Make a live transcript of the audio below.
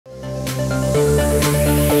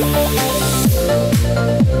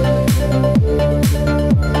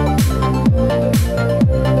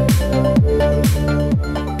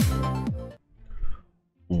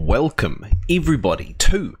welcome everybody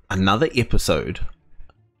to another episode.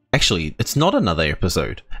 Actually, it's not another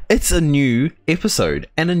episode. It's a new episode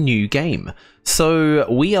and a new game. So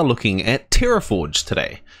we are looking at Terraforge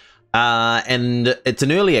today. And it's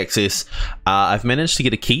an early access. I've managed to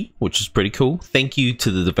get a key, which is pretty cool. Thank you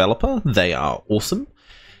to the developer. They are awesome.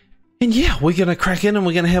 And yeah, we're going to crack in and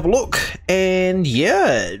we're going to have a look. And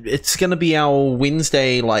yeah, it's going to be our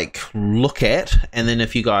Wednesday look at. And then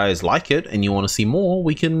if you guys like it and you want to see more,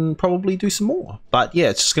 we can probably do some more. But yeah,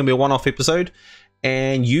 it's just going to be a one-off episode.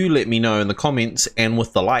 And you let me know in the comments and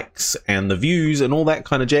with the likes and the views and all that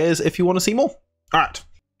kind of jazz if you want to see more. All right,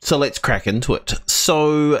 so let's crack into it.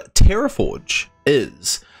 So Terraforge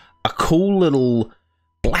is a cool little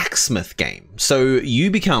blacksmith game. So you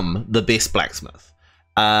become the best blacksmith.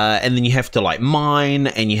 And then you have to mine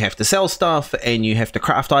and you have to sell stuff and you have to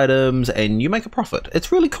craft items and you make a profit.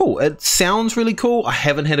 It's really cool. It sounds really cool. I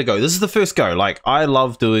haven't had a go. This is the first go. I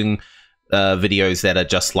love doing videos that are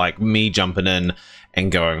just me jumping in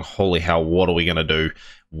and going, holy hell, what are we going to do?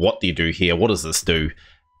 What do you do here? What does this do?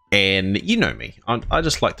 And you know me, I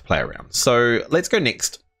just like to play around. So let's go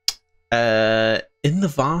next. In the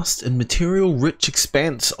vast and material rich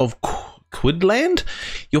expanse of Quidland,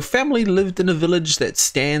 your family lived in a village that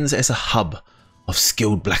stands as a hub of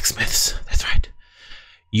skilled blacksmiths. That's right.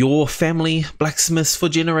 Your family, blacksmiths for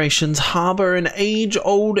generations, harbor an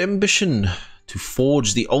age-old ambition to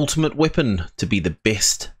forge the ultimate weapon to be the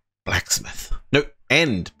best blacksmith. No,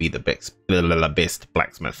 and be the best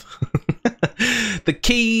blacksmith. The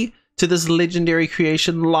key to this legendary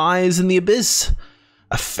creation lies in the abyss,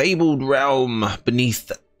 a fabled realm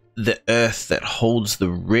beneath the earth that holds the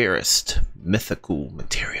rarest mythical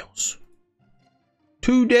materials.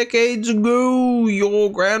 2 decades ago,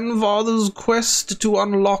 your grandfather's quest to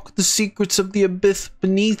unlock the secrets of the abyss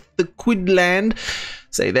beneath the Quidland,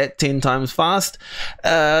 say that 10 times fast,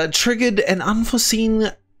 triggered an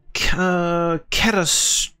unforeseen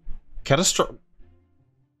catastrophe.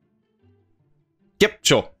 Yep,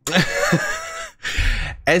 sure.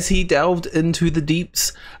 As he delved into the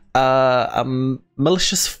deeps, a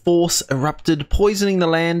malicious force erupted, poisoning the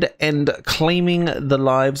land and claiming the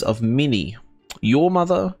lives of many. Your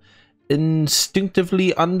mother,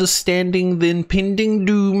 instinctively understanding the impending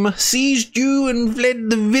doom, seized you and fled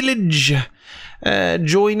the village,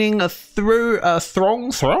 joining a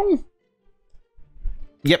throng?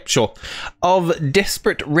 Yep, sure. Of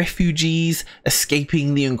desperate refugees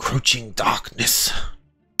escaping the encroaching darkness.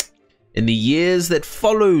 In the years that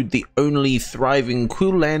followed, the only thriving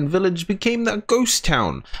Quidland village became a ghost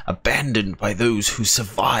town, abandoned by those who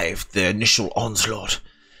survived the initial onslaught.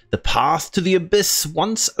 The path to the abyss,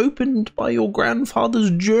 once opened by your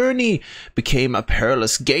grandfather's journey, became a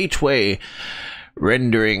perilous gateway,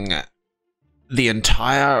 rendering the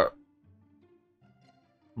entire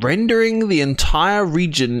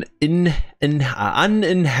region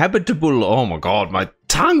uninhabitable. Oh my god, my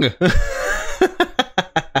tongue!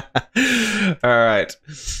 Alright.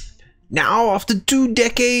 Now, after 2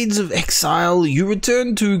 decades of exile, you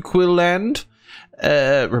return to Quidland.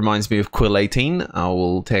 Reminds me of Quill 18. I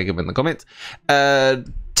will tag him in the comments.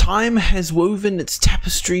 Time has woven its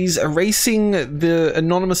tapestries, erasing the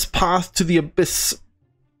anonymous path to the abyss.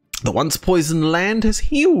 The once poisoned land has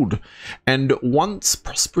healed, and once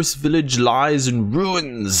prosperous village lies in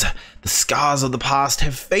ruins. The scars of the past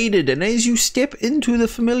have faded, and as you step into the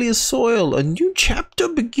familiar soil, a new chapter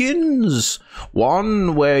begins.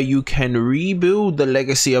 One where you can rebuild the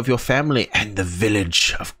legacy of your family and the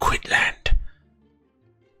village of Quidland.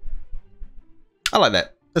 I like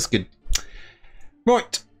that. That's good.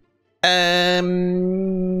 Right.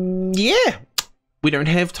 Yeah. We don't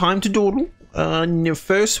have time to dawdle.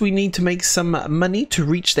 First, we need to make some money to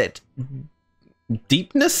reach that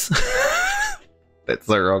deepness. That's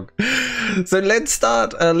so wrong. So let's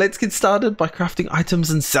start. Let's get started by crafting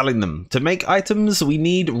items and selling them. To make items, we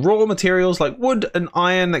need raw materials like wood and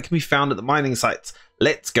iron that can be found at the mining sites.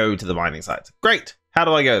 Let's go to the mining sites. Great. How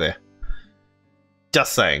do I go there?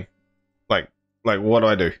 Just saying. What do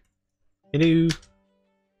I do? Hello.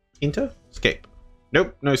 Enter? Escape.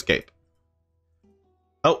 Nope, no escape.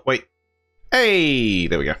 Oh, wait. Hey,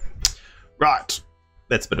 there we go. Right.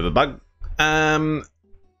 That's a bit of a bug.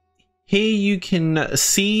 Here you can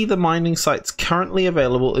see the mining sites currently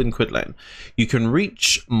available in Quidland. You can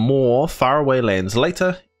reach more faraway lands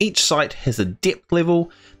later. Each site has a depth level.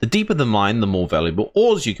 The deeper the mine, the more valuable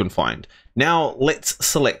ores you can find. Now let's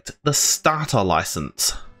select the starter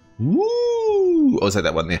license. Woo! Oh, is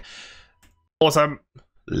that one there? Awesome.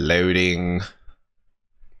 Loading.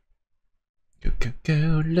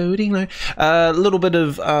 Go, loading, load. A little bit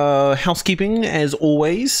of housekeeping, as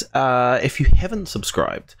always. If you haven't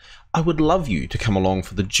subscribed, I would love you to come along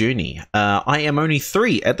for the journey. I am only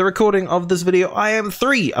 3 at the recording of this video. I am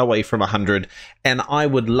 3 away from 100, and I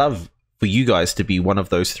would love for you guys to be one of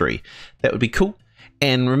those 3. That would be cool.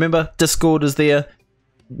 And remember, Discord is there.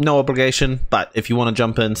 No obligation, but if you want to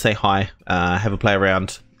jump in, say hi, have a play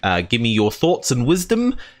around. Give me your thoughts and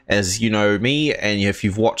wisdom, as you know me, and if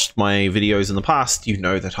you've watched my videos in the past, you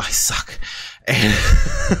know that I suck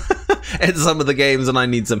at some of the games and I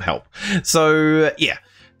need some help. So yeah,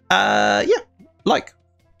 like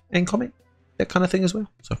and comment, that kind of thing as well.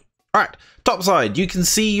 So alright, top side, you can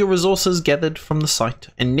see your resources gathered from the site,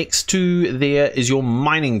 and next to there is your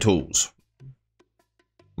mining tools.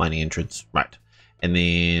 Mining entrance, right. And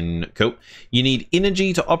then, cool. You need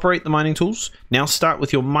energy to operate the mining tools. Now start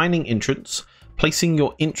with your mining entrance. Placing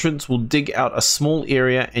your entrance will dig out a small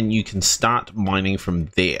area and you can start mining from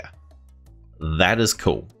there. That is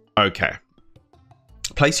cool. Okay.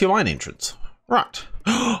 Place your mine entrance. Right.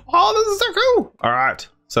 Oh, this is so cool. All right.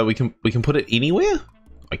 So we can put it anywhere?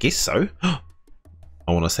 I guess so. I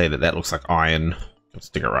want to say that looks like iron. Let's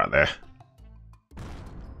stick it right there.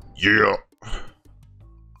 Yeah.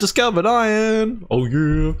 Discovered iron. Oh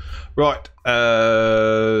yeah. Right.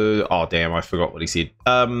 Oh damn, I forgot what he said.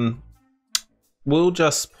 We'll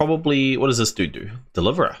just probably, what does this dude do?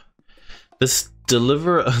 Deliverer. This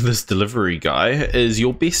delivery guy is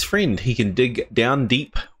your best friend. He can dig down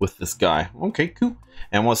deep with this guy. Okay, cool.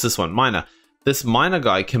 And what's this one? Miner. This miner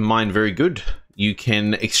guy can mine very good. You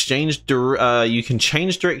can exchange you can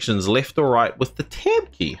change directions left or right with the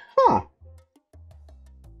tab key. Huh.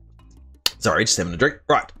 Sorry, just having a drink.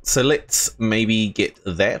 Right, so let's maybe get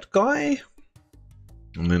that guy.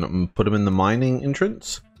 And then put him in the mining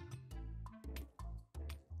entrance.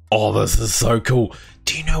 Oh, this is so cool.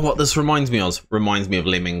 Do you know what this reminds me of? Reminds me of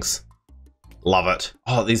Lemmings. Love it.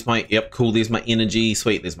 Oh, there's my, yep, cool. There's my energy.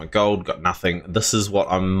 Sweet, there's my gold. Got nothing. This is what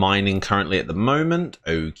I'm mining currently at the moment.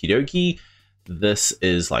 Okie dokie. This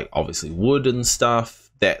is like obviously wood and stuff.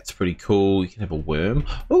 That's pretty cool. You can have a worm.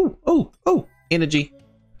 Oh, energy.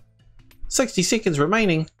 60 seconds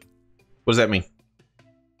remaining. What does that mean?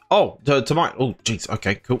 Oh, to mine. Oh, jeez.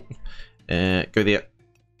 Okay, cool. Go there.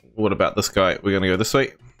 What about this guy? We're going to go this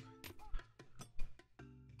way.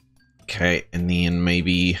 Okay, and then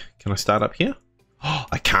maybe... Can I start up here? Oh,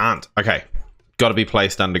 I can't. Okay. Got to be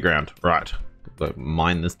placed underground. Right. So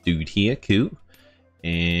mine this dude here. Cool.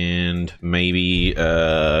 And maybe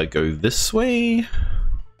go this way.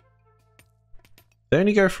 They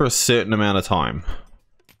only go for a certain amount of time.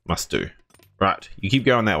 Must do. Right, you keep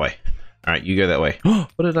going that way. All right, you go that way.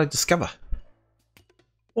 What did I discover?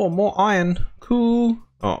 Oh, more iron. Cool.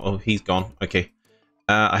 Oh, he's gone. Okay.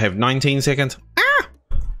 I have 19 seconds. Ah!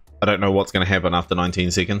 I don't know what's going to happen after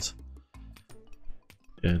 19 seconds.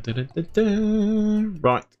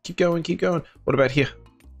 Right, keep going, keep going. What about here?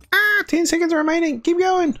 Ah, 10 seconds remaining. Keep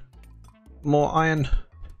going. More iron.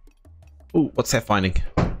 Oh, what's that finding?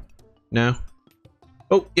 No.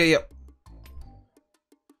 Oh, yeah.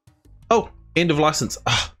 Oh, end of license.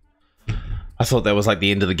 Ah, I thought that was like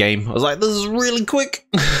the end of the game. I was like, this is really quick.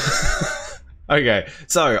 Okay,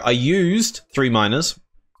 so I used 3 miners.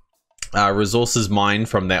 Resources mined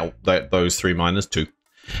from those 3 miners too.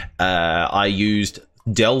 I used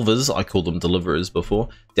delvers. I called them deliverers before.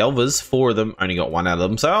 Delvers, 4 of them. Only got 1 out of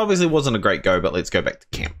them. So obviously it wasn't a great go, but let's go back to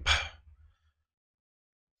camp.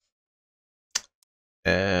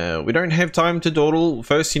 We don't have time to dawdle.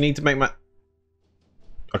 First, you need to make my...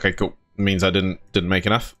 Okay, cool. Means I didn't make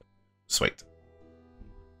enough. Sweet.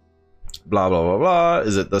 Blah, blah, blah, blah.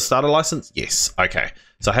 Is it the starter license? Yes. Okay.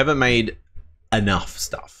 So I haven't made enough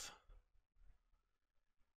stuff.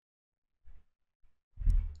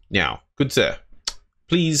 Now, good sir,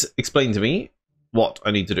 please explain to me what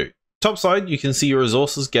I need to do. Top side, you can see your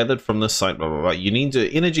resources gathered from this site, blah, blah, blah. You need the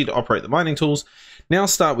energy to operate the mining tools. Now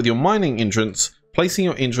start with your mining entrance. Placing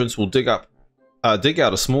your entrance will dig out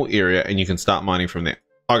a small area and you can start mining from there.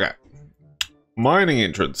 Okay. Mining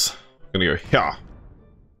entrance. I'm gonna go here.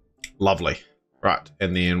 Lovely. Right,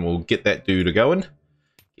 and then we'll get that dude going.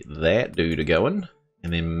 Get that dude going.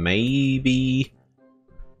 And then maybe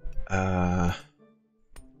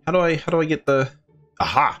how do I get the...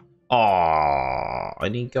 Aha! Oh, I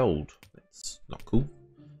need gold. That's not cool.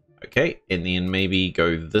 Okay, and then maybe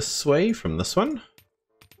go this way from this one.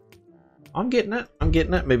 I'm getting it. I'm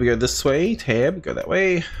getting it. Maybe go this way. Tab. Go that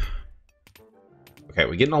way. Okay,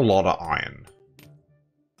 we're getting a lot of iron.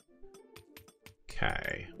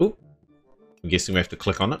 Okay. Oop. I'm guessing we have to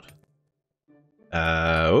click on it.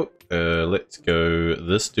 Let's go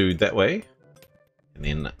this dude that way. And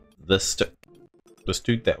then this... this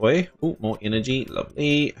dude that way. Oh, more energy.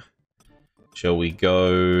 Lovely. Shall we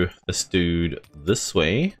go this dude this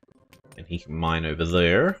way? And he can mine over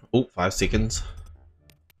there. Oh, 5 seconds.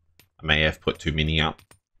 I may have put too many up.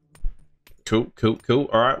 Cool, cool, cool.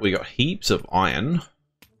 Alright, we got heaps of iron.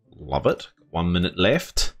 Love it. 1 minute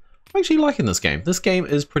left. I'm actually liking this game. This game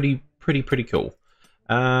is pretty cool.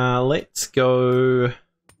 Let's go...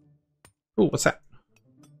 Oh, what's that?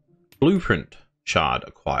 Blueprint shard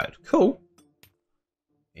acquired. Cool.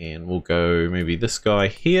 And we'll go maybe this guy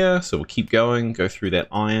here. So we'll keep going, go through that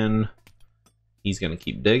iron. He's going to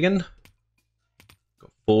keep digging.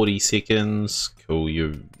 Got 40 seconds. Cool.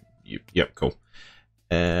 Yep, cool.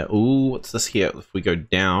 Oh, what's this here? If we go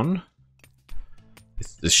down,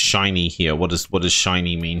 it's this shiny here. What does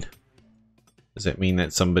shiny mean? Does that mean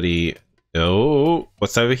that somebody... Oh,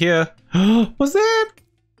 what's over here? What's that?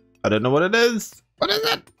 I don't know what it is. What is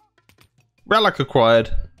it? Relic acquired.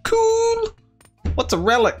 Cool. What's a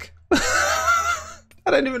relic? I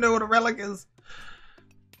don't even know what a relic is.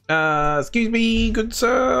 Excuse me, good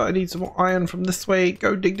sir. I need some more iron from this way.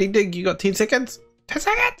 Go dig, dig, dig. You got 10 seconds. 10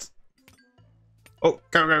 seconds. Oh,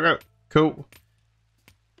 go, go, go. Cool.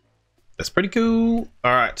 That's pretty cool.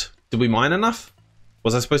 All right. Did we mine enough?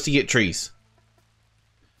 Was I supposed to get trees?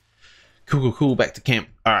 Cool, cool, cool. Back to camp.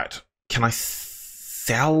 All right. Can I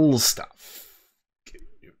sell stuff?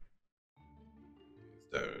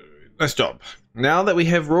 Nice job. Now that we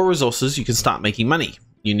have raw resources, you can start making money.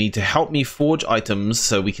 You need to help me forge items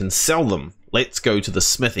so we can sell them. Let's go to the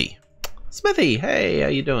smithy. Smithy, hey, how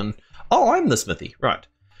you doing? Oh, I'm the smithy, right.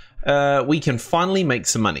 We can finally make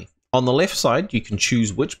some money. On the left side, you can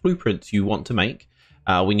choose which blueprints you want to make.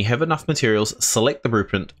 When you have enough materials, select the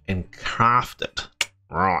blueprint and craft it.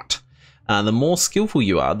 Right. The more skillful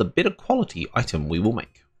you are, the better quality item we will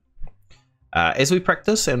make. As we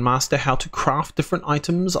practice and master how to craft different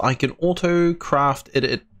items, I can auto craft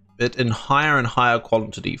it in higher and higher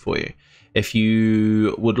quantity for you. If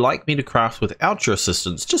you would like me to craft without your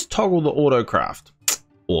assistance, just toggle the auto craft.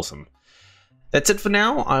 Awesome. That's it for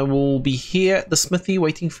now. I will be here at the smithy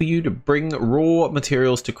waiting for you to bring raw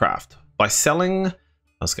materials to craft. By selling, I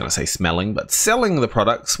was going to say smelling, but selling the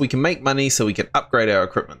products, we can make money so we can upgrade our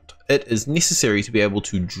equipment. It is necessary to be able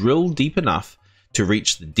to drill deep enough to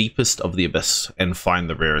reach the deepest of the abyss and find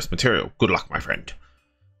the rarest material. Good luck, my friend.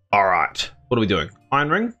 All right, what are we doing? Iron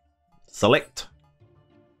ring, select.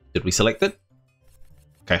 Did we select it?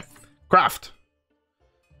 Okay, craft.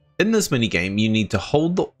 In this mini game, you need to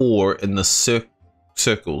hold the ore in the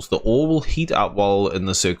circles. The ore will heat up while in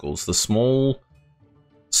the circles. The small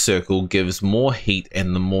circle gives more heat,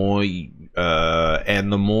 and the more you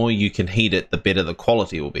can heat it, the better the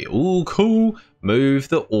quality will be. Ooh, cool. Move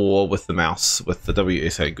the ore with the mouse with the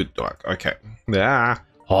WSA. Good luck. Okay. Yeah.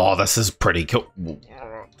 Oh, this is pretty cool.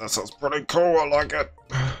 This is pretty cool. I like it.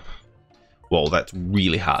 Well, that's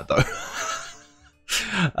really hard though.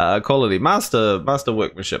 Quality master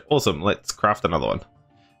workmanship. Awesome. Let's craft another one.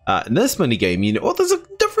 In this mini game, there's a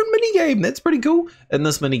different mini game. That's pretty cool. In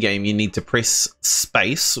this mini game, you need to press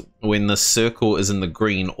space when the circle is in the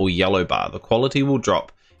green or yellow bar. The quality will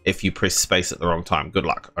drop if you press space at the wrong time. Good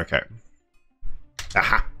luck. Okay.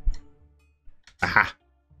 Aha. Aha.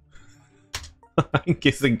 I'm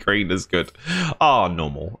guessing green is good. Oh,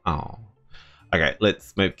 normal. Oh. Okay,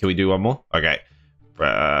 let's move. Can we do one more? Okay.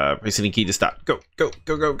 Press any key to start. Go, go,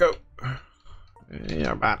 go, go, go.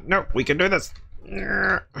 Yeah, but no, we can do this.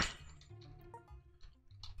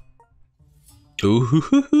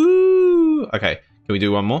 Ooh. Okay, can we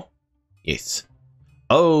do one more? Yes.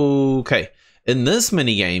 Okay. In this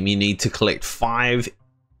mini game, you need to collect 5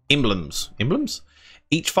 emblems. Emblems?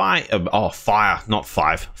 Each fire. Fire, not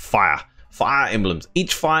 5. Fire. Fire emblems.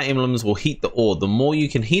 Each fire emblems will heat the ore. The more you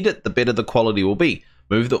can heat it, the better the quality will be.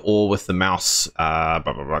 Move the ore with the mouse. Blah,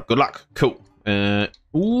 blah, blah. Good luck. Cool.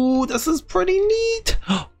 Ooh, this is pretty neat.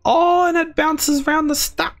 Oh, and it bounces around the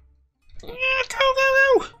stack. Yeah, go,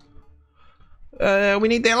 go, go. We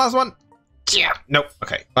need the last one. Yeah. Nope.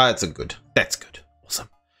 Okay. That's good. That's good. Awesome.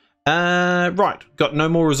 Right. Got no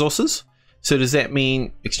more resources. So does that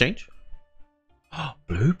mean exchange? Oh,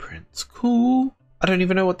 blueprints. Cool. I don't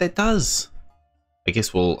even know what that does. I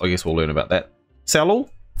guess we'll learn about that. Sell all.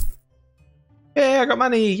 Yeah, I got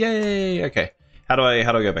money. Yay. Okay. How do I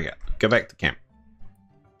go back out? Go back to camp.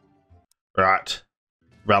 Right.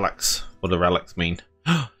 Relics. What do relics mean?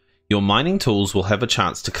 Your mining tools will have a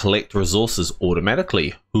chance to collect resources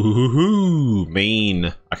automatically. Ooh,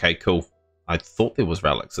 mean. Okay, cool. I thought there was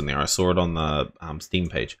relics in there. I saw it on the Steam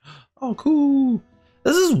page. Oh, cool.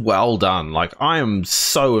 This is well done. Like, I am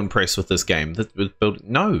so impressed with this game.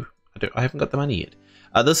 No, I haven't got the money yet.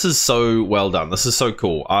 This is so well done. This is so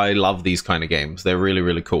cool. I love these kind of games. They're really,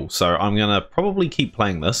 really cool. So I'm going to probably keep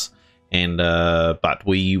playing this. And but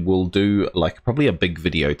we will do like probably a big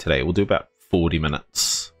video today. We'll do about 40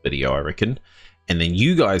 minutes video, I reckon. And then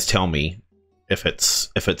you guys tell me if it's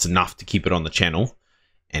enough to keep it on the channel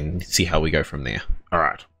and see how we go from there. All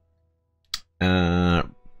right. All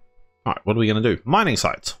right, what are we going to do? Mining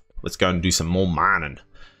sites. Let's go and do some more mining.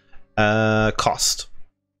 Cost.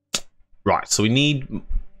 Right, so we need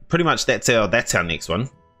pretty much that's our next one,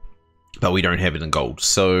 but we don't have it in gold.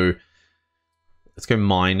 So let's go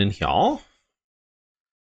mine in here.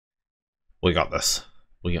 We got this.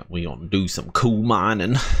 We gonna do some cool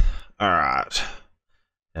mining. All right,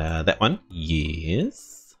 that one.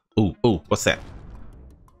 Yes. Oh, what's that?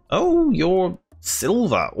 Oh, you're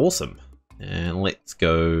silver. Awesome. And let's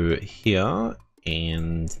go here,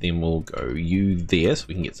 and then we'll go you there so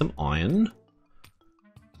we can get some iron.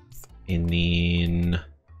 And then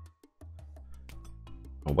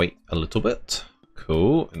I'll wait a little bit.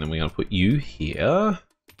 Cool. And then we're going to put you here.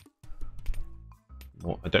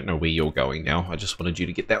 Well, I don't know where you're going now. I just wanted you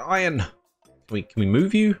to get that iron. Can we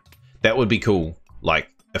move you? That would be cool. Like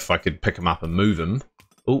if I could pick him up and move him.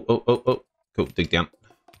 Oh. Cool. Dig down.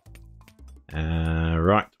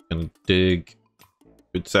 Right. I'm going to dig.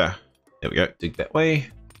 Good, sir. There we go. Dig that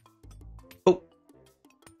way. Oh.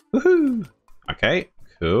 Woohoo. Okay.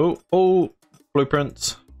 Cool. Oh,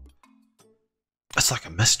 blueprints. It's like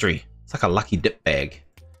a mystery. It's like a lucky dip bag.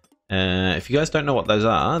 If you guys don't know what those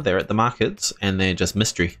are, they're at the markets and they're just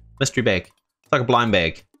mystery bag. It's like a blind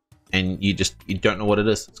bag, and you don't know what it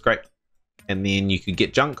is. It's great. And then you could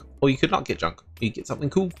get junk, or you could not get junk. You get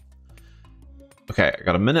something cool. Okay, I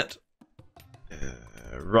got a minute.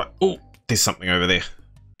 Right. Oh, there's something over there.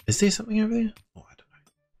 Is there something over there? Oh, I don't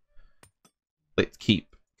know. Let's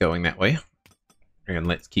keep going that way. And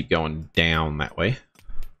let's keep going down that way.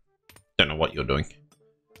 Don't know what you're doing.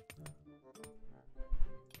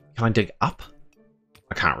 Can I dig up?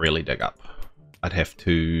 I can't really dig up. I'd have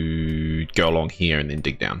to go along here and then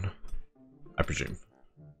dig down, I presume.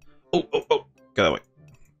 Oh, go that way.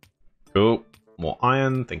 Cool. More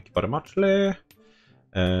iron. Thank you very much, Claire.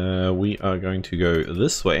 We are going to go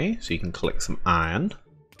this way so you can collect some iron.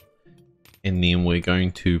 And then we're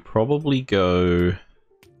going to probably go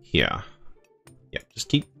here. Yep, just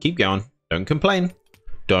keep going. Don't complain.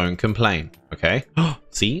 Don't complain. Okay.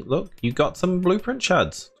 See, look, you got some blueprint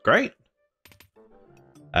shards. Great.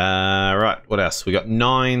 Right, what else? We got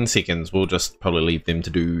 9 seconds. We'll just probably leave them to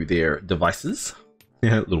do their devices.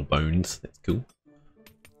 Yeah, little bones. That's cool.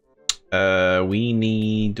 We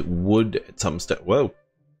need wood at some step. Whoa.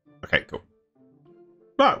 Okay, cool.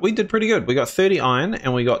 Right, we did pretty good. We got 30 iron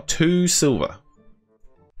and we got 2 silver.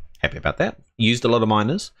 Happy about that. Used a lot of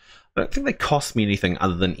miners. I don't think they cost me anything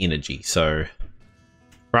other than energy, so...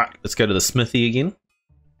 Right, let's go to the smithy again.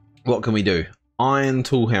 What can we do? Iron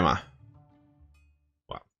tool hammer.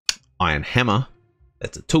 Well, iron hammer.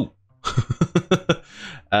 That's a tool.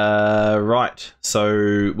 Right,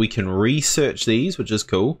 so we can research these, which is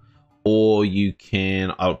cool. Or you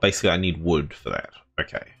can... Oh, basically I need wood for that.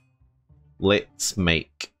 Okay. Let's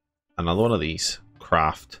make another one of these.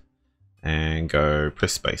 Craft. And go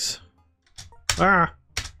press space. Ah!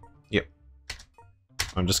 Yep.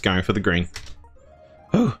 I'm just going for the green.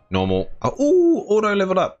 Oh, normal. Oh, auto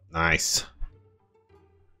leveled up. Nice.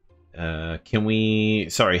 Can we...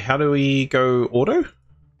 Sorry, how do we go auto?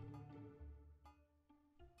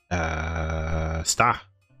 Star.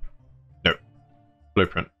 Nope.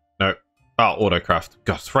 Blueprint. Nope. Oh, autocraft.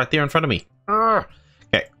 God, it's right there in front of me.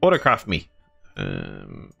 Okay, autocraft me.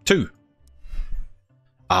 2.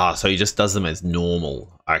 Ah, so he just does them as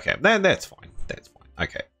normal. Okay, that's fine. That's fine.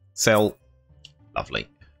 Okay, sell. Lovely.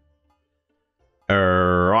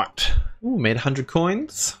 Right. Ooh, made 100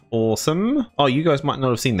 coins. Awesome. Oh, you guys might not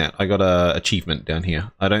have seen that. I got a achievement down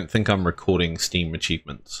here. I don't think I'm recording Steam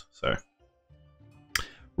achievements, so.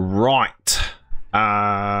 Right.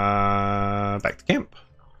 Back to camp.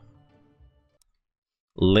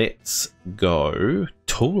 Let's go.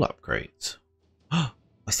 Tool upgrades.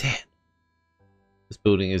 What's that? This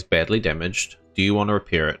building is badly damaged. Do you want to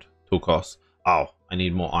repair it? Tool costs. Oh, I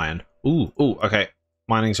need more iron. Ooh, okay.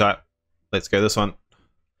 Mining site. Let's go this one.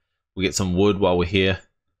 We'll get some wood while we're here.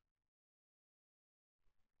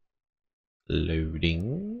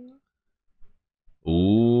 Loading.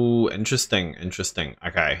 Ooh, interesting.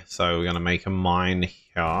 Okay, so we're going to make a mine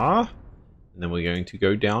here. And then we're going to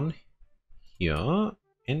go down here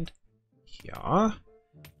and here.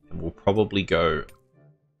 And we'll probably go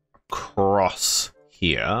across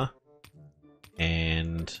here.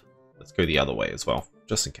 And let's go the other way as well,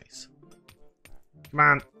 just in case. Come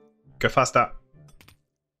on. go faster.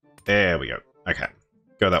 There we go. Okay,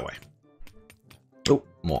 go that way. Oh,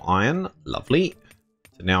 more iron. Lovely.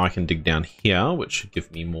 So now I can dig down here, which should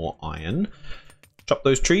give me more iron. Chop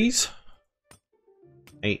those trees.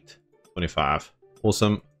 8, 25.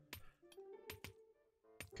 Awesome.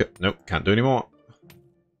 Nope, can't do any more.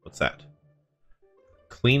 What's that?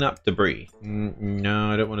 Clean up debris.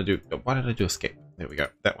 No, I don't want to do... Why did I do escape? There we go.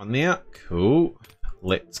 That one there. Cool.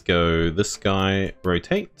 Let's go this guy.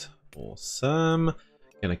 Rotate. Awesome.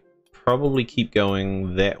 Gonna probably keep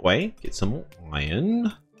going that way. Get some more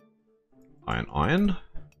iron. Iron.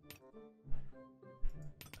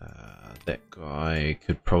 That guy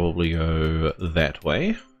could probably go that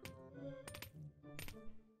way.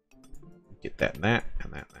 Get that and that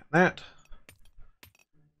and that and that.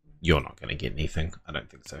 You're not going to get anything. I don't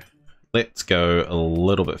think so. Let's go a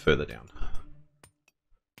little bit further down.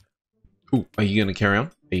 Ooh, are you going to carry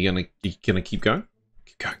on? Are you gonna keep going?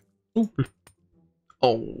 Keep going. Ooh.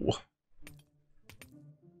 Oh.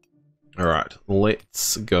 All right.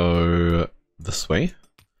 Let's go this way.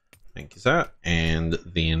 Thank you, sir. And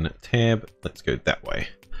then tab. Let's go that way.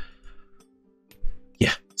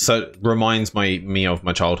 Yeah. So it reminds me of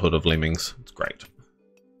my childhood of lemmings. It's great.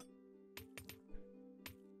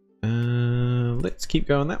 Let's keep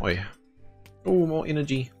going that way. Oh, more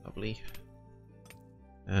energy. Lovely.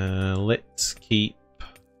 Let's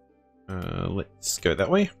go that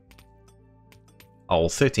way. Oh,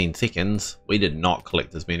 13 seconds. We did not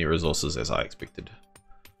collect as many resources as I expected.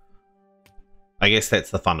 I guess that's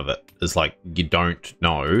the fun of it, is like, you don't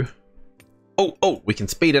know. Oh, we can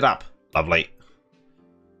speed it up. Lovely.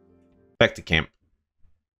 Back to camp.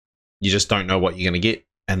 You just don't know what you're going to get.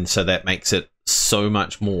 And so that makes it so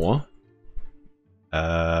much more.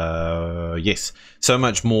 Yes. So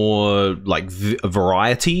much more like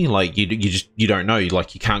variety. Like you don't know.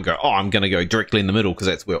 Like you can't go, oh, I'm going to go directly in the middle because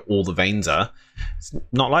that's where all the veins are. It's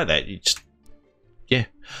not like that. You just, yeah.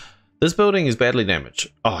 This building is badly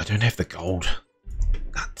damaged. Oh, I don't have the gold.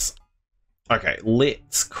 Nuts. Okay,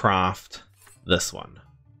 let's craft this one.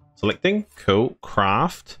 Selecting. Cool.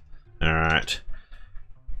 Craft. All right.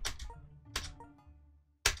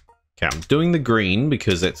 Okay, I'm doing the green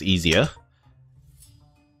because that's easier.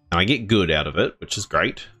 And I get good out of it, which is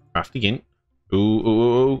great. Craft again.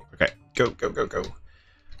 Ooh. Okay, go.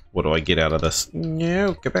 What do I get out of this?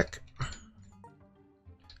 No, go back.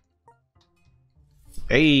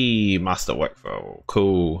 Hey, master workflow.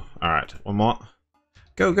 Cool. All right, one more.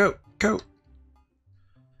 Go.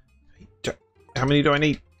 How many do I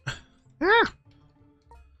need? Ah.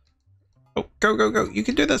 Oh, go. You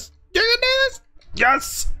can do this. You can do this.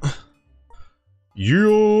 Yes.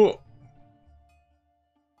 Yeah.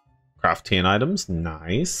 Craft 10 items.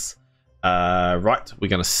 Nice. Right, we're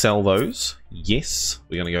going to sell those. Yes.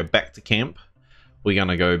 We're going to go back to camp. We're going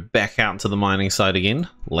to go back out to the mining site again.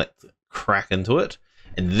 Let's crack into it.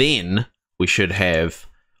 And then we should have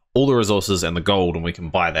all the resources and the gold, and we can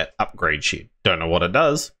buy that upgrade shed. Don't know what it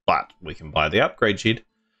does, but we can buy the upgrade shed.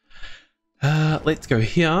 Let's go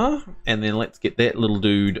here, and then let's get that little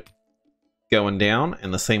dude going down,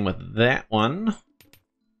 and the same with that one.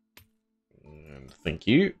 And thank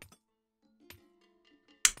you.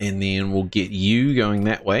 And then we'll get you going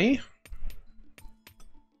that way.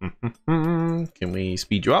 Can we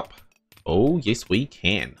speed you up? Oh, yes, we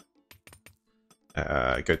can.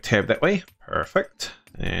 Go tab that way. Perfect.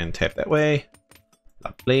 And tab that way.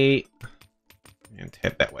 Lovely. And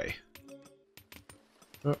tab that way.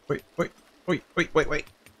 Oh, wait.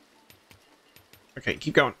 Okay,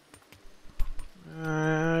 keep going.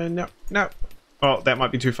 No. Oh, that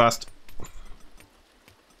might be too fast.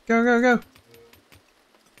 Go. Go.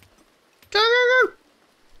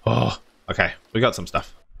 Oh, okay. We got some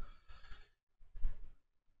stuff.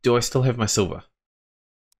 Do I still have my silver?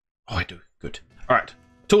 Oh, I do. Good. All right.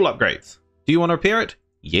 Tool upgrades. Do you want to repair it?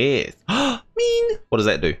 Yes. Mean. What does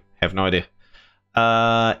that do? Have no idea.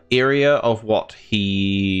 Area of what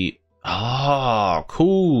he... Ah,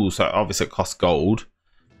 cool. So obviously it costs gold,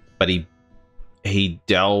 but he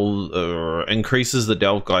increases the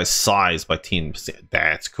delve guy's size by 10%.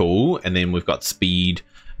 That's cool. And then we've got speed,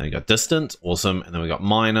 and we got distance. Awesome. And then we got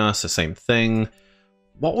minor, so same thing.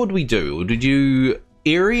 What would we do? Would we do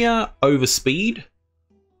area over speed?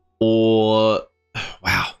 Or...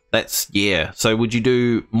 Wow, that's... Yeah. So would you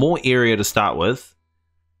do more area to start with,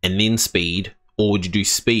 and then speed? Or would you do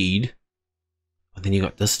speed, and then you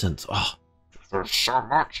got distance? Oh, there's so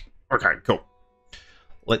much. Okay, cool.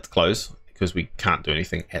 Let's close, because we can't do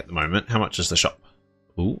anything at the moment. How much is the shop?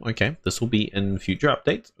 Oh, okay. This will be in future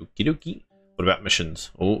updates. Okie dokie. What about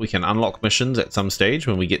missions? Oh, we can unlock missions at some stage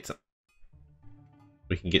when we get to...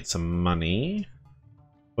 We can get some money.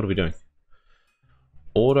 What are we doing?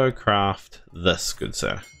 Auto craft this, good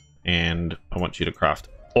sir. And I want you to craft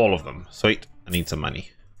all of them. Sweet. I need some money.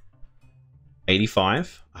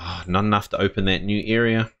 85. Ah, not enough to open that new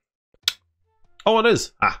area. Oh, it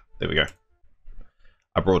is. Ah, there we go.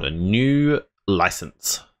 I brought a new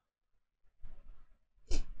license.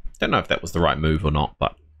 Don't know if that was the right move or not,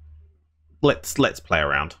 but let's play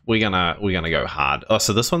around. We're gonna go hard. Oh,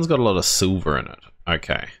 so this one's got a lot of silver in it.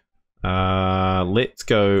 Okay. Let's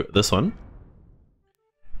go this one.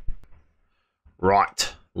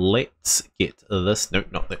 Right. Let's get this. Nope,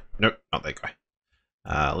 not that. Nope, not that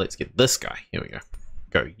guy. Let's get this guy. Here we go.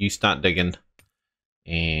 Go. You start digging,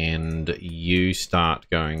 and you start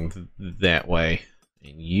going that way,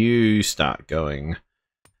 and you start going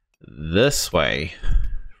this way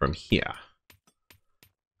from here.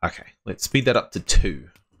 Okay, let's speed that up to 2.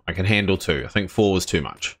 I can handle 2. I think 4 was too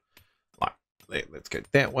much. Like, let's go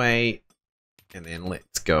that way, and then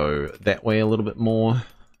let's go that way a little bit more.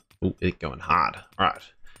 Oh, it's going hard. All right,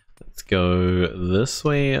 let's go this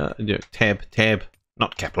way. Tab,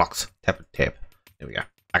 not cap locks. Tab. There we go.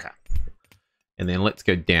 Okay, and then let's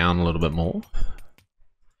go down a little bit more,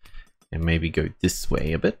 and maybe go this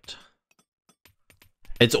way a bit.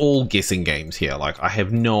 It's all guessing games here. Like, I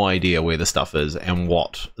have no idea where the stuff is and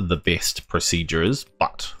what the best procedure is,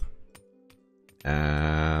 but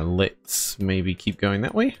let's maybe keep going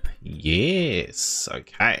that way. Yes,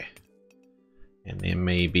 okay. And then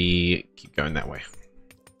maybe keep going that way.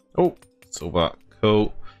 Oh, silver,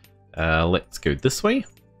 cool. Let's go this way.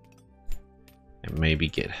 And maybe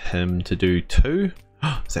get him to do 2.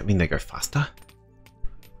 Does that mean they go faster?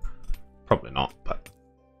 Probably not, but...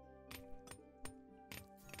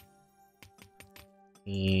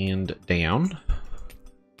 And down.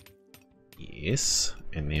 Yes.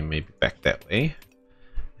 And then maybe back that way.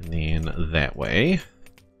 And then that way.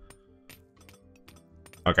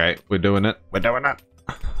 Okay, we're doing it. We're doing it.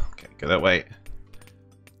 Okay, go that way.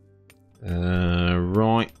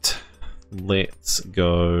 Right. Let's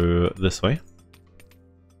go this way.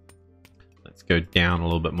 Let's go down a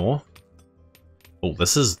little bit more. Oh,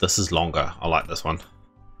 this is longer. I like this one.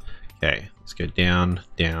 Okay, let's go down,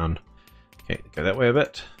 down. Okay, go that way a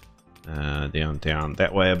bit. Down, down,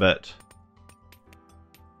 that way a bit.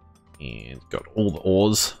 And got all the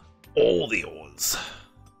ores. All the ores.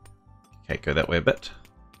 Okay, go that way a bit.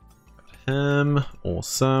 Got him.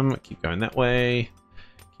 Awesome. Keep going that way.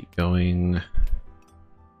 Keep going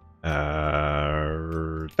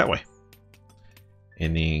that way.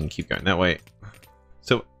 And then keep going that way.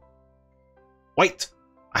 So, wait!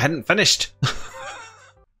 I hadn't finished!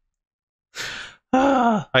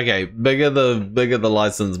 Okay, bigger the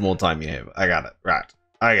license, more time you have. I got it. Right.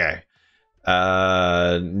 Okay.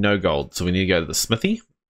 No gold, so we need to go to the smithy,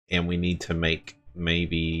 and we need to make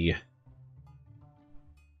maybe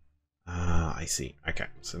I see. Okay,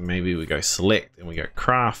 so maybe we go select and we go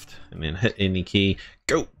craft and then hit any key.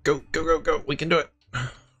 Go, go, go, go, go. We can do it.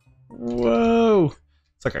 Whoa.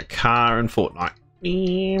 It's like a car in Fortnite.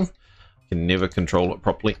 I can never control it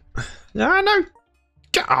properly. Ah, no.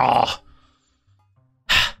 Oh.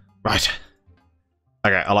 Right.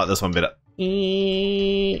 Okay, I like this one better.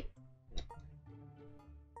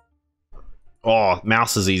 Oh,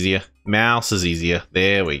 mouse is easier. Mouse is easier.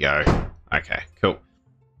 There we go. Okay, cool.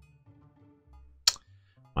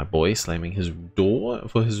 My boy slamming his door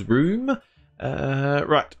for his room.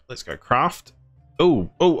 Right, let's go craft.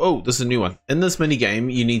 Oh, this is a new one. In this mini game,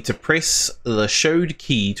 you need to press the showed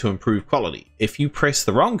key to improve quality. If you press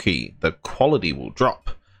the wrong key, the quality will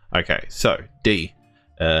drop. Okay, so D,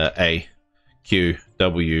 A, Q,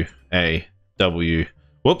 W, A, W.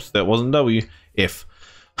 Whoops, that wasn't W. F.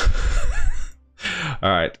 All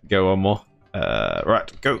right, go one more. Right,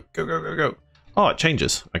 go, go, go, go, go. Oh, it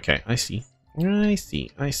changes. Okay, I see. I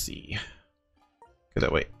see. Go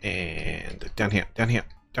that way and down here, down here,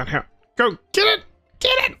 down here. Go, get it,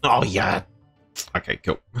 get it. Oh yeah. Okay,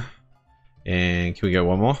 cool. And can we go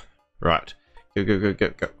one more? Right. Go, go, go, go,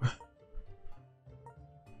 go.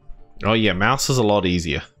 Oh yeah, mouse is a lot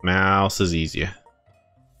easier. Mouse is easier.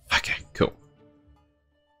 Okay, cool.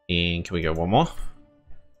 And can we go one more?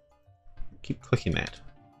 Keep clicking that.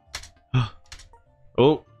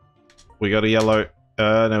 Oh, we got a yellow.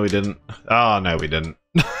 No, we didn't. Oh, no, we didn't.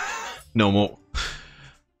 Normal.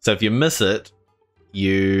 So if you miss it,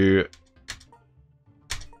 you...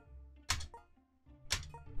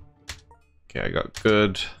 Okay, I got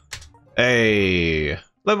good. Hey,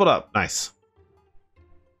 leveled up. Nice.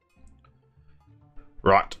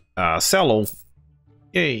 Right. Sell all.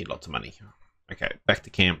 Yay, lots of money. Okay, back to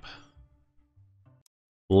camp.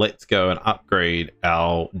 Let's go and upgrade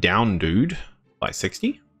our down dude by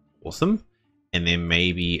 60. Awesome. And then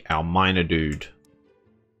maybe our miner dude.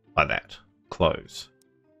 Like that. Close.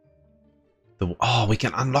 Oh, we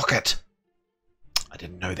can unlock it. I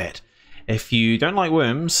didn't know that. If you don't like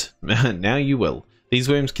worms, now you will. These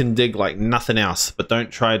worms can dig like nothing else, but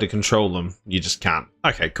don't try to control them. You just can't.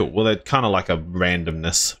 Okay, cool. Well, they're kind of like a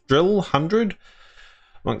randomness. Drill 100.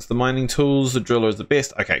 Amongst the mining tools, the driller is the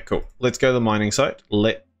best. Okay, cool. Let's go to the mining site.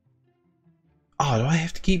 Oh, do I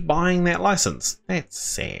have to keep buying that license? That's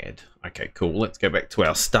sad. Okay, cool. Let's go back to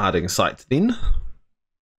our starting site then.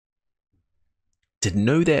 Didn't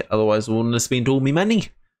know that, otherwise I wouldn't have spent all my money.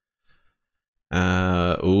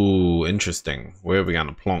 Ooh, interesting. Where are we going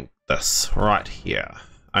to plonk this? Right here.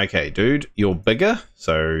 Okay, dude, you're bigger,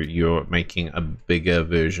 so you're making a bigger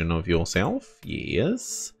version of yourself.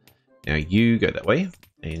 Yes. Now you go that way,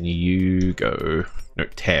 and you go... No,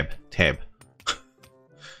 tab.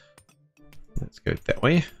 Let's go that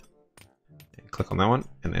way. And click on that one,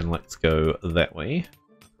 and then let's go that way.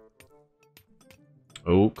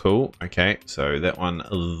 Oh, cool. Okay, so that one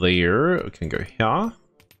there can go here.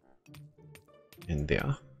 And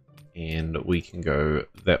there. And we can go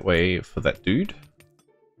that way for that dude.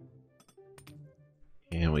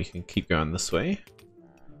 And we can keep going this way.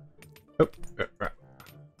 Oh, right.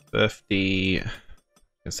 50. I'm going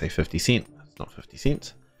to say 50 cent. It's not 50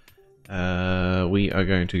 cents. We are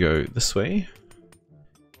going to go this way.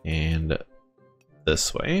 And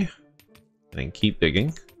this way. And then keep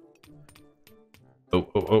digging.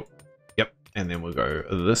 Oh. Yep. And then we'll go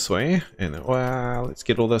this way. And then, wow, let's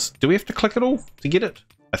get all this. Do we have to click it all to get it?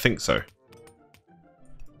 I think so.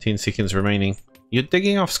 10 seconds remaining. You're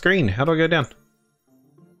digging off screen. How do I go down?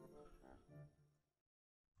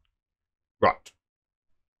 Right.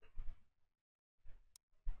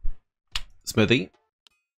 Smithy.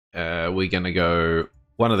 We're going to go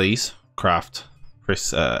one of these. Craft.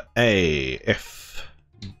 Press A, F,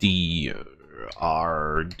 D,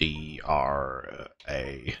 R, D, R,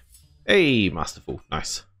 A. Hey, masterful.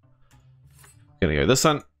 Nice. We're going to go this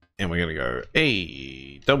one. And we're going to go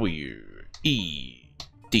A, W, E,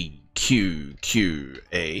 D, Q, Q,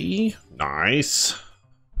 A. Nice.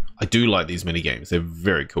 I do like these mini games. They're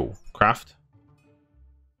very cool. Craft.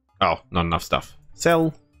 Oh, not enough stuff.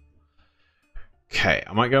 Sell. Okay,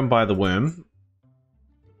 I might go and buy the worm.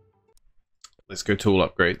 Let's go tool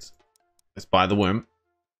upgrades. Let's buy the worm.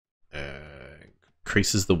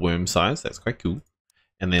 Increases the worm size. That's quite cool.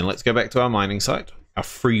 And then let's go back to our mining site. Our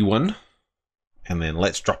free one. And then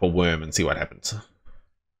let's drop a worm and see what happens.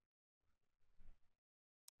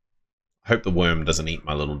 I hope the worm doesn't eat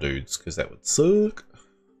my little dudes, because that would suck.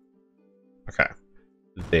 Okay.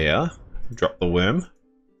 There. Drop the worm.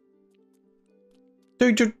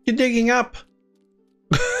 Dude, you're digging up.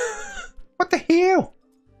 What the hell?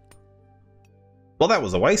 Well, that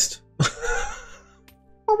was a waste.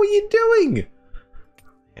 What were you doing?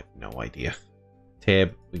 I have no idea.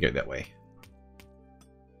 Tab, we go that way.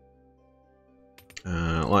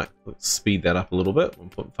 Let's speed that up a little bit.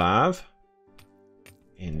 1.5.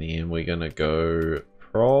 And then we're gonna go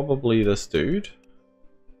probably this dude.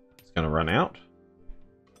 It's gonna run out.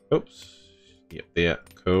 Oops. Yep, there.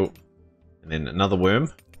 Cool. And then another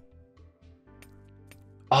worm.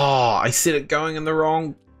 Oh, I said it going in the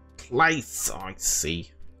wrong place. Oh, I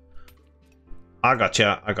see. I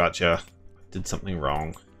gotcha. I did something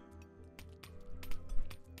wrong.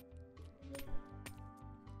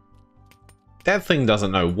 That thing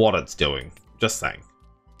doesn't know what it's doing. Just saying.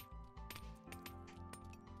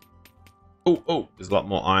 Oh, there's a lot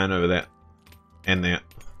more iron over there. And there.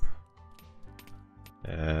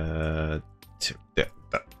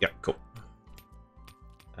 Yeah, cool.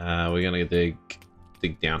 We're gonna dig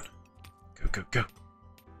down. Go.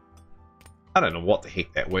 I don't know what the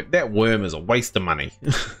heck that worm is a waste of money.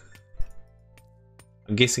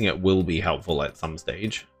 I'm guessing it will be helpful at some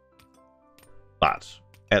stage. But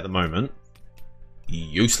at the moment,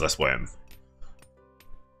 useless worm.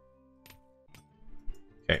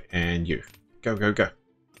 Okay, and you. Go.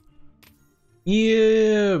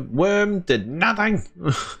 Yeah, worm did nothing.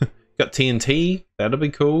 Got TNT. That'll be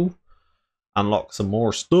cool. Unlock some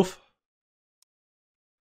more stuff.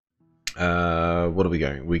 What are we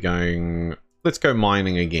going? We're going... Let's go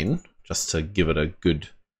mining again, just to give it a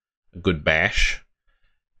good bash.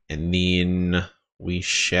 And then we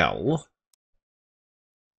shall...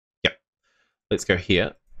 Yep. Let's go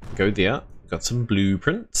here. Go there. Got some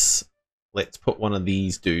blueprints. Let's put one of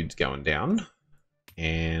these dudes going down.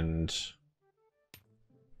 And...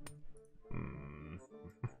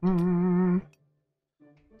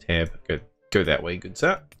 Tab. Go that way, good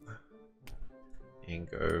sir. And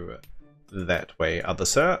go that way, other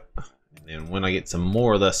sir. And then when I get some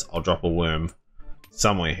more of this, I'll drop a worm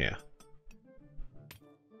somewhere here.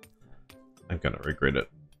 I'm gonna regret it.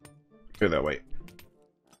 Go that way.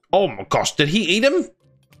 Oh my gosh, did he eat him?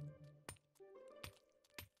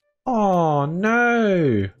 Oh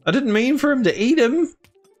no. I didn't mean for him to eat him.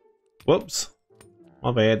 Whoops.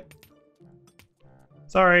 My bad.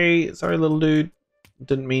 Sorry, little dude.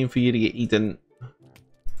 Didn't mean for you to get eaten.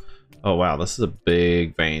 Oh wow, this is a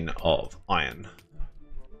big vein of iron.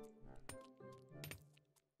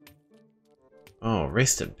 Oh,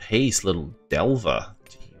 rest in peace, little Delver.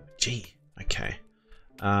 Gee, okay.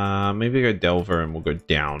 Maybe go Delver and we'll go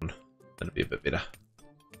down. That'll be a bit better.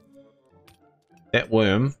 That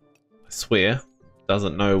worm, I swear,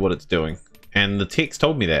 doesn't know what it's doing. And the text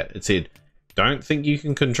told me that. It said, don't think you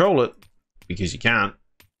can control it, because you can't.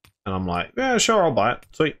 And I'm like, yeah, sure, I'll buy it.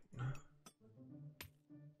 Sweet.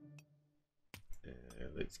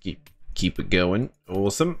 Let's keep it going.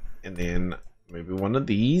 Awesome. And then maybe one of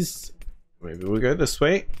these. Maybe we'll go this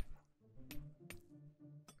way.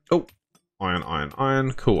 Oh, iron, iron,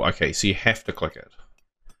 iron. Cool. Okay, so you have to click it.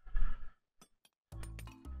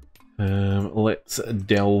 Let's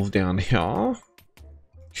delve down here.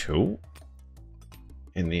 Cool.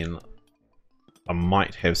 And then I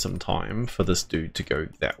might have some time for this dude to go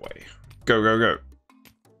that way. Go, go, go.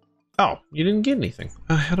 Oh, you didn't get anything.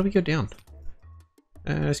 How do we go down?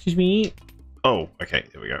 Excuse me. Oh, okay,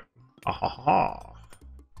 there we go. Ah ha ha.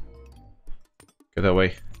 Go that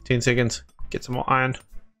way. 10 seconds. Get some more iron.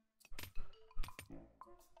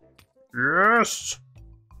 Yes!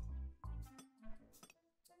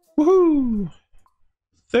 Woohoo!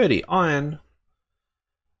 30 iron.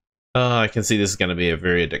 I can see this is going to be a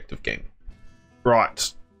very addictive game.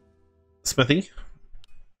 Right. Smithy.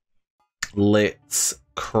 Let's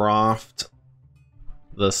craft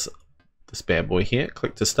this bad boy here.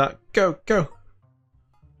 Click to start. Go, go.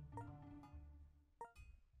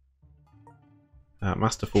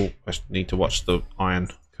 Masterful. I need to watch the iron.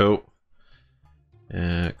 Cool.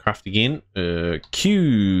 Craft again.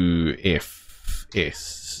 Q F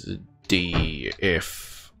S D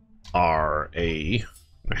F R A.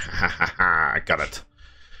 Got it.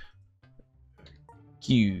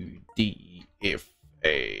 Q D F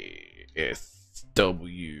A S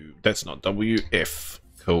W. That's not W. F.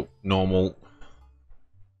 Cool. Normal.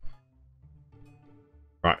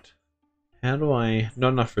 Right. How do I... Not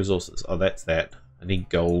enough resources. Oh, that's that. I need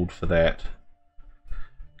gold for that.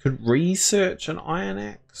 Could research an iron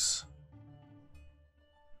axe.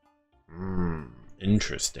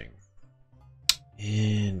 Interesting.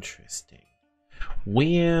 Interesting.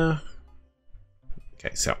 Where...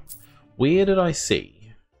 Okay, so... Where did I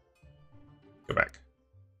see... Go back.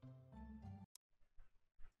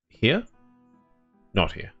 Here?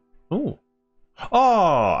 Not here. Oh.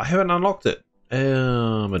 Oh, I haven't unlocked it.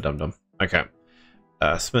 I'm a dum-dum. Okay.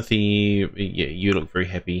 Smithy, yeah, you look very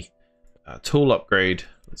happy. Tool upgrade.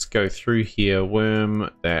 Let's go through here. Worm,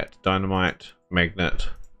 that, dynamite, magnet.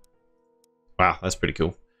 Wow, that's pretty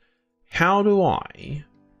cool. How do I...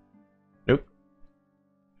 Nope.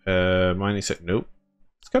 Mining set. Nope.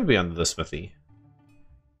 It's got to be under the smithy.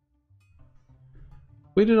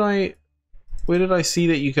 Where did I see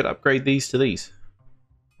that you could upgrade these to these?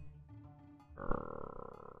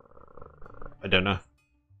 I don't know.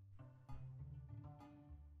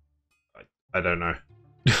 I don't know.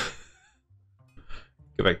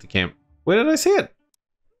 Go back to camp. Where did I see it?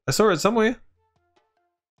 I saw it somewhere.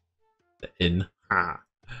 The inn.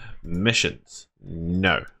 Missions.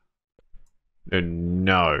 No.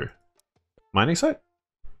 No. Mining site?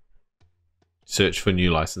 Search for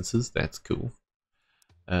new licenses. That's cool.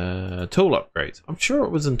 Tool upgrades. I'm sure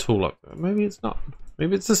it was in tool up. Maybe it's not.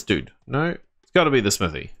 Maybe it's this dude. No. It's got to be the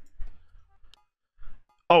smithy.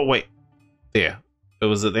 Oh, wait. There.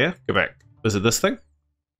 Was it there? Go back. Was it this thing?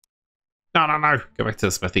 No, no, no. Go back to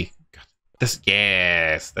the smithy. God. This,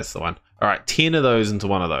 yes, that's the one. All right, 10 of those into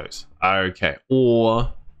one of those. Okay.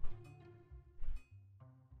 Or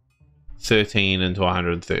 13 into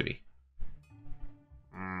 130.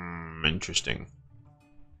 Interesting.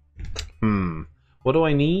 What do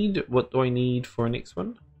I need? What do I need for a next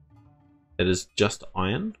one? It is just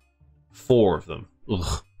iron. 4 of them.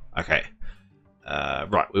 Ugh. Okay.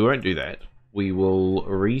 Right, we won't do that. We will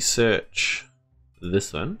research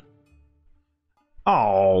this one.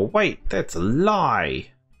 Oh, wait, that's a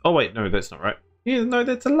lie. Oh, wait, no, that's not right. Yeah, no,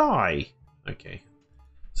 that's a lie. Okay.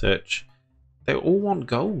 Search. They all want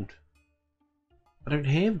gold. I don't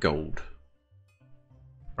have gold.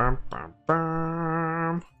 Bum, bum,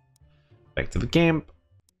 bum. Back to the camp.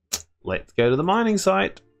 Let's go to the mining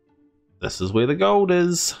site. This is where the gold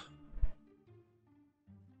is.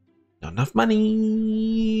 Not enough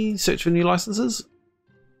money. Search for new licenses.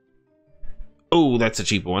 Oh, that's a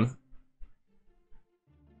cheaper one.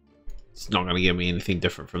 It's not going to give me anything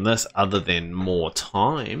different from this other than more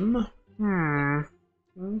time.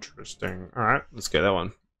 Interesting. Alright, let's go that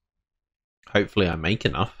one. Hopefully I make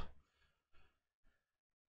enough.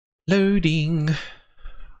 Loading.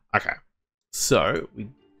 Okay. So, we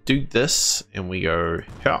do this, and we go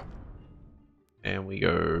here. And we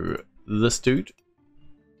go this dude.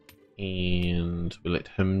 And we let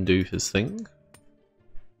him do his thing.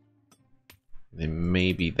 And then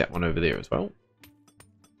maybe that one over there as well.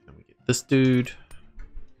 And we get this dude.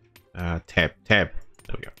 Tab. There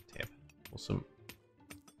we go. Tab. Awesome.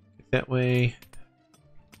 That way.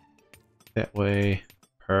 That way.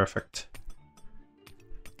 Perfect.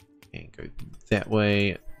 And go that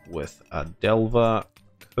way with a delver.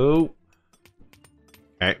 Cool.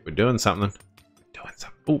 Okay, we're doing something.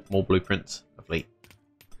 Oh, more blueprints. Lovely.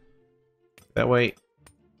 That way.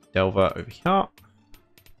 Delver over here.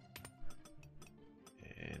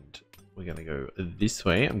 And we're going to go this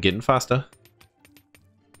way. I'm getting faster.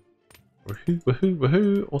 Woohoo, woohoo,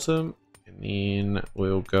 woohoo. Awesome. And then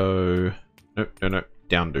we'll go... No.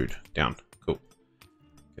 Down, dude. Down. Cool.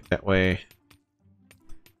 Go that way.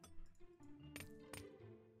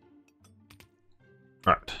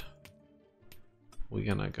 Right. We're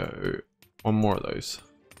going to go one more of those.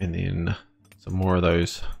 And then some more of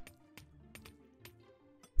those.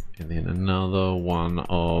 And then another one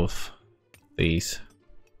of these.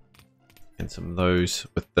 And some of those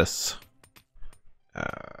with this.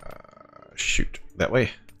 Shoot. That way.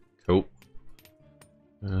 Cool.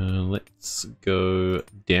 Let's go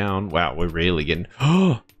down. Wow, we're really getting...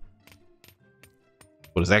 Oh!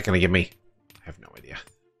 What is that going to give me? I have no idea.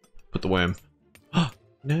 Put the worm. Oh,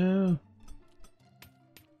 no.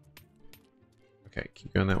 Okay,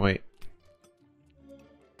 keep going that way.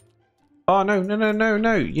 Oh,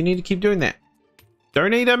 no. You need to keep doing that.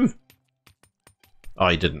 Don't eat him. Oh,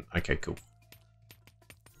 he didn't. Okay, cool.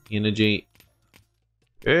 Energy.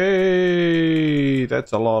 Hey,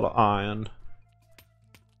 that's a lot of iron.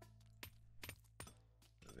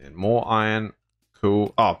 And then more iron.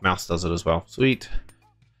 Cool. Oh, mouse does it as well. Sweet.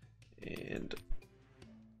 And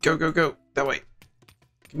go. That way.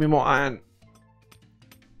 Give me more iron.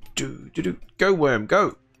 Do. Go, worm.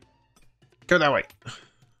 Go. Go that way.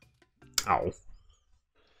 Ow.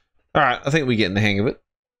 Alright, I think we're getting the hang of it.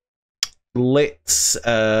 Let's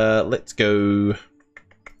go. Let's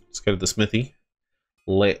go to the smithy.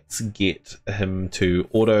 Let's get him to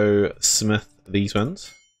auto smith these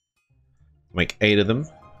ones. Make 8 of them,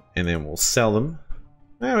 and then we'll sell them.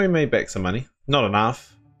 Well, we made back some money. Not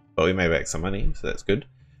enough, but we made back some money, so that's good.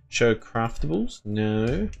 Show craftables?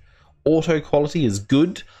 No. Auto quality is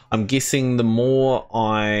good. I'm guessing the more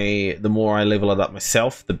I level it up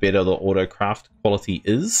myself, the better the auto craft quality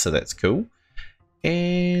is, so that's cool.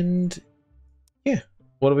 And yeah,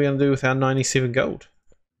 what are we going to do with our 97 gold?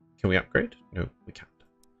 Can we upgrade? No, we can't.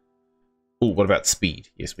 Oh, what about speed?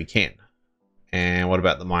 Yes, we can. And what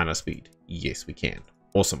about the miner speed? Yes, we can.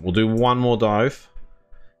 Awesome. We'll do one more dive.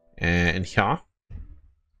 And here.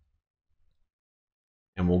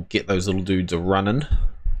 And we'll get those little dudes running.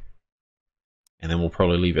 And then we'll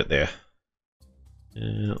probably leave it there.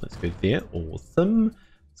 Let's go there. Awesome.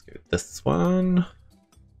 Let's go this one.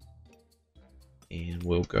 And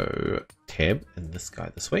we'll go tab and this guy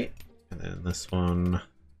this way. And then this one.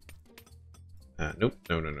 Nope.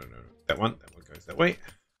 No. That one goes that way.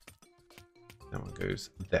 That one goes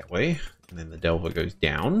that way. And then the delver goes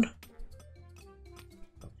down.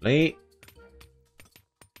 Lovely.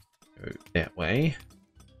 Go that way.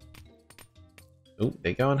 Oh,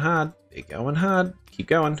 they're going hard. They're going hard. Keep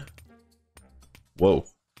going. Whoa.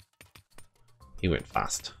 He went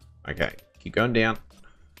fast. Okay, keep going down.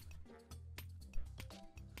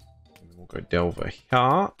 And then we'll go delver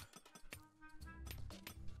here.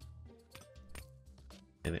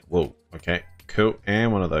 And then, whoa, okay, cool.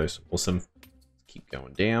 And one of those. Awesome. Keep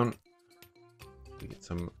going down. We get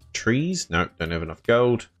some trees. No, don't have enough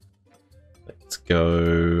gold. Let's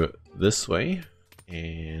go this way.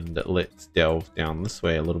 And let's delve down this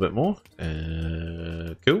way a little bit more.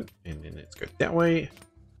 Cool. And then let's go that way.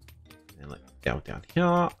 And let's delve down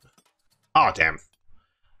here. Oh, damn.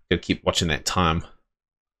 Gotta keep watching that time.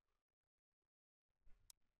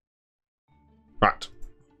 Right.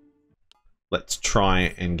 Let's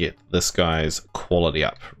try and get this guy's quality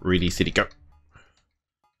up. Ready, steady, go.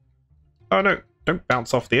 Oh, no. Don't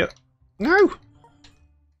bounce off there. No.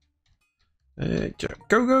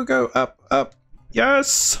 Go. Up.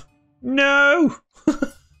 Yes! No!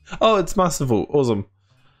 Oh, it's masterful. Awesome.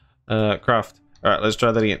 Craft. Alright, let's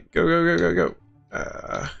try that again. Go.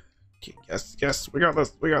 Yes. We got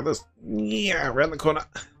this. Yeah, around the corner.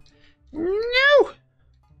 No!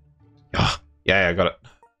 Oh, yeah, I got it.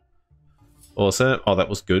 Awesome. Oh, that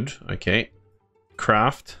was good. Okay.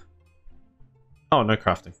 Craft. Oh, no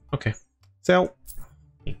crafting. Okay. Sell.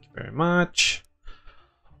 Thank you very much.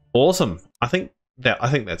 Awesome. I think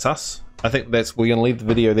that's us. I think we're gonna leave the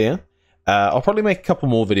video there. I'll probably make a couple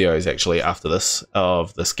more videos actually after this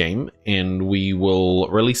of this game, and we will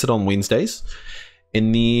release it on Wednesdays.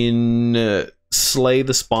 And then Slay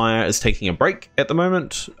the Spire is taking a break at the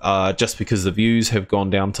moment, just because the views have gone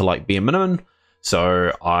down to like bare minimum.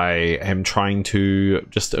 So I am trying to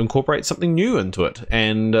just incorporate something new into it.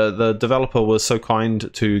 And the developer was so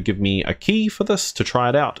kind to give me a key for this to try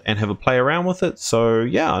it out and have a play around with it. So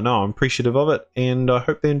yeah, no, I'm appreciative of it, and I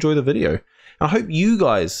hope they enjoy the video. And I hope you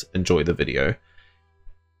guys enjoy the video.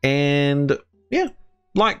 And yeah,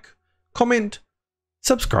 like, comment,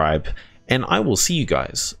 subscribe, and I will see you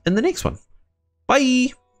guys in the next one.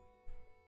 Bye!